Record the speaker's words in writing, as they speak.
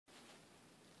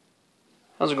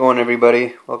How's it going,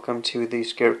 everybody? Welcome to the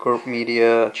Scarecorp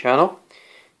Media channel.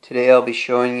 Today I'll be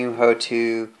showing you how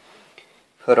to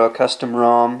put a custom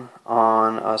ROM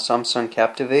on a Samsung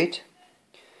Captivate.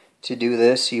 To do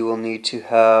this, you will need to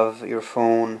have your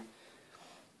phone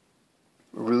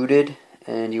rooted,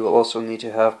 and you will also need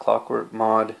to have Clockwork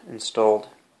Mod installed.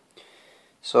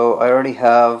 So I already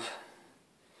have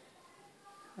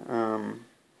I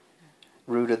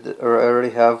already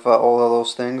have all of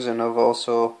those things, and I've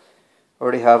also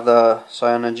already have the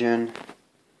Cyanogen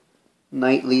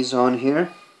nightlies on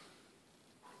here.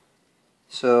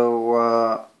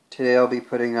 So today I'll be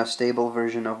putting a stable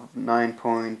version of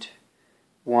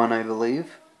 9.1, I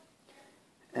believe,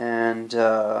 and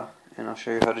I'll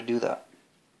show you how to do that.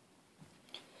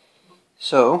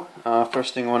 So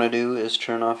first thing you want to do is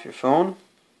turn off your phone.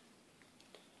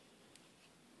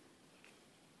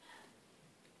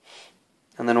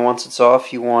 And then once it's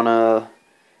off, you want to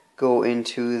go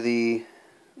into the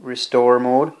restore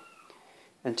mode.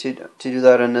 And to do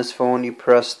that on this phone, you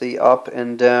press the up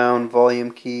and down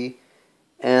volume key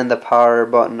and the power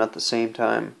button at the same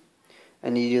time.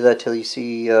 And you do that till you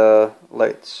see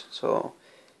lights. So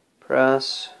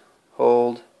press,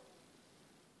 hold,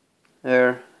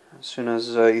 there. As soon as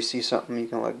you see something, you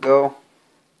can let go.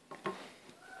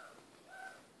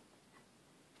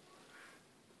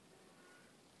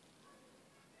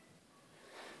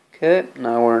 Okay,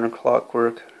 now we're in a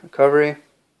clockwork recovery.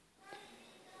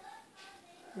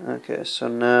 Okay, so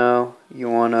now you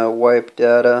want to wipe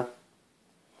data. I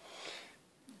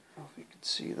don't know if you can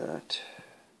see that.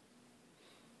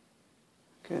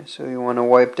 Okay, so you want to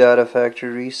wipe data, factory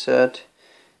reset.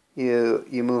 You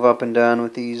move up and down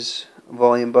with these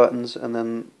volume buttons, and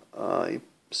then you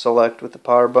select with the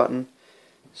power button.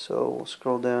 So we'll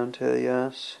scroll down to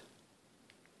yes.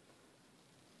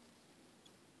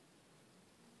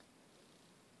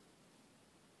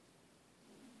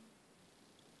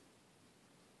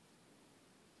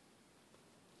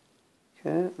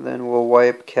 Okay, then we'll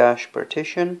wipe cache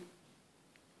partition.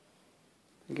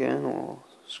 Again, we'll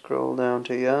scroll down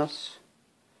to yes.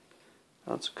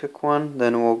 That's a quick one.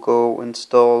 Then we'll go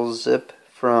install zip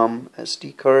from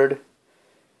SD card.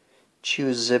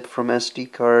 Choose zip from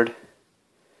SD card.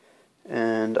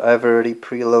 And I've already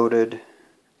preloaded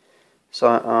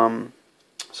Cyanogen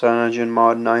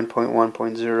mod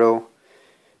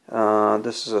 9.1.0.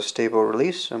 This is a stable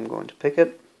release, so I'm going to pick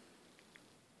it.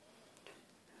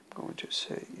 I'm going to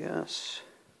say yes.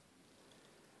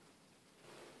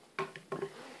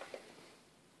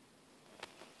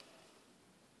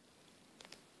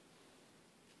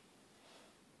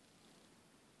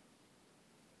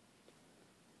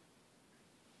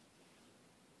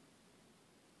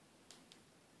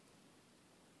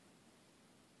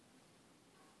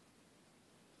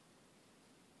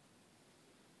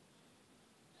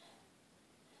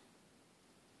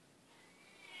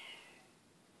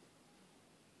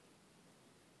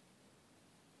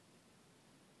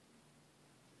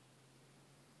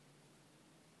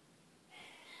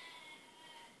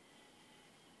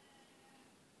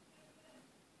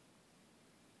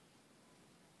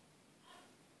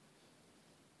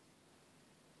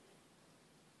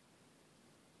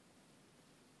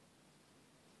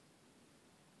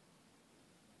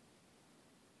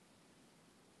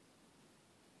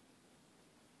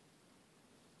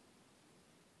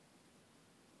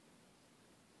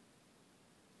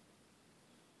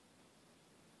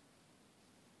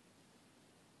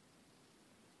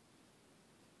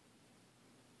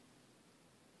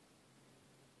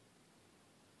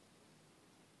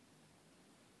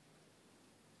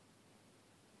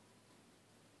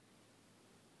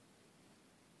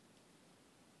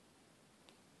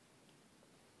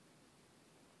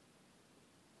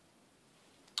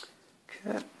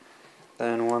 Okay.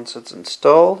 Then once it's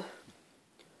installed,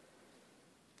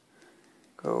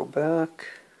 go back.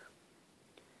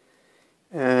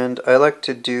 And I like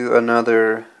to do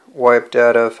another wipe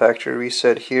data factory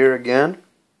reset here again.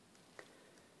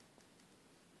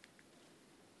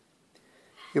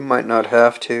 You might not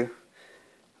have to.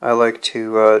 I like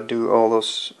to do all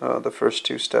those the first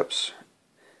two steps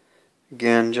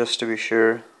again, just to be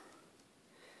sure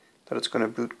that it's going to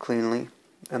boot cleanly.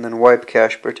 And then wipe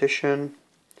cache partition.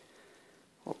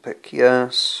 We'll pick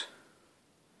yes.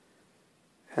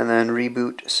 And then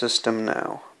reboot system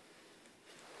now.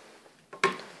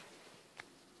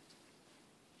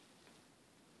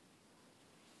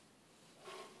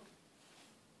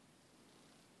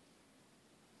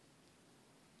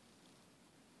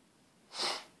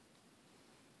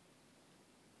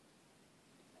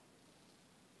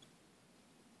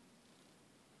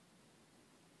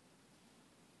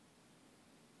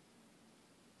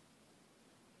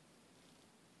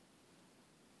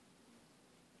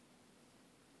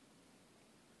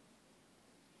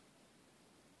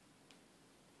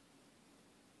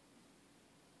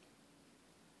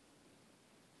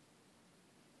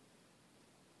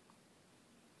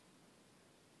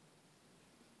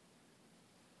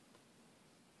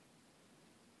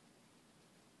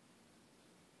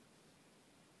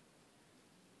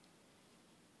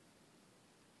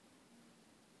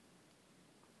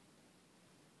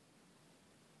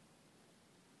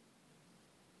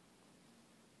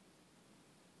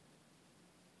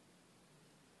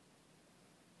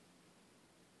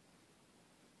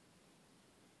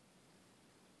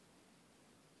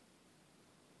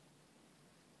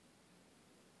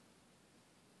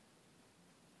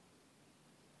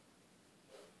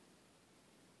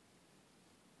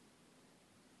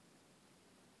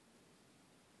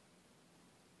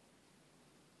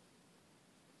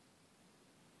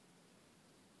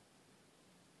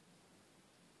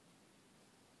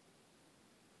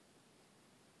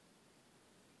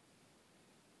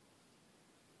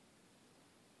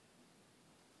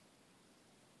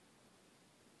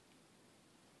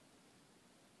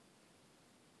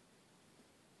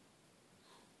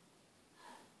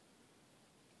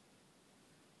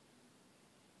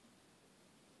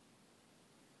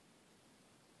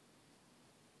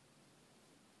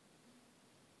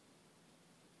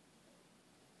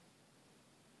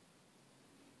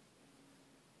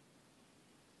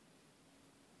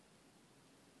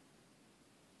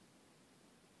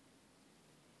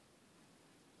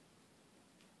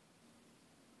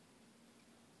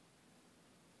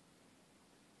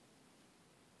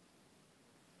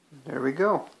 There we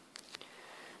go.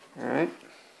 Alright,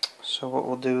 so what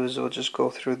we'll do is we'll just go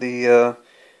through the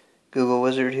Google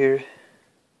Wizard here.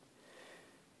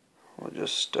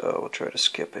 We'll try to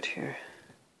skip it here.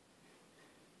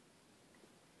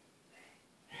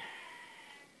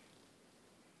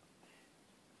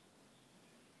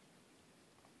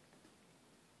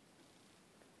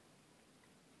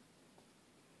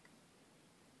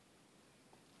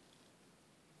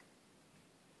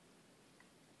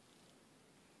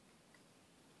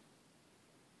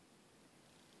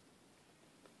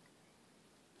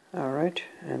 Alright,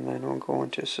 and then we'll go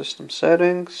into System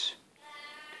Settings,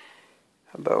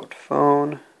 About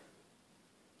Phone,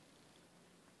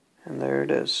 and there it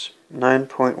is,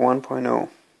 9.1.0.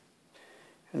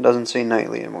 It doesn't say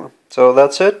nightly anymore. So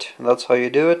that's it. That's how you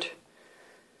do it.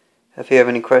 If you have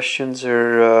any questions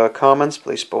or comments,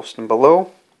 please post them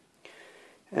below.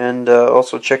 And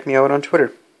also check me out on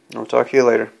Twitter. I'll talk to you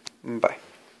later. Bye.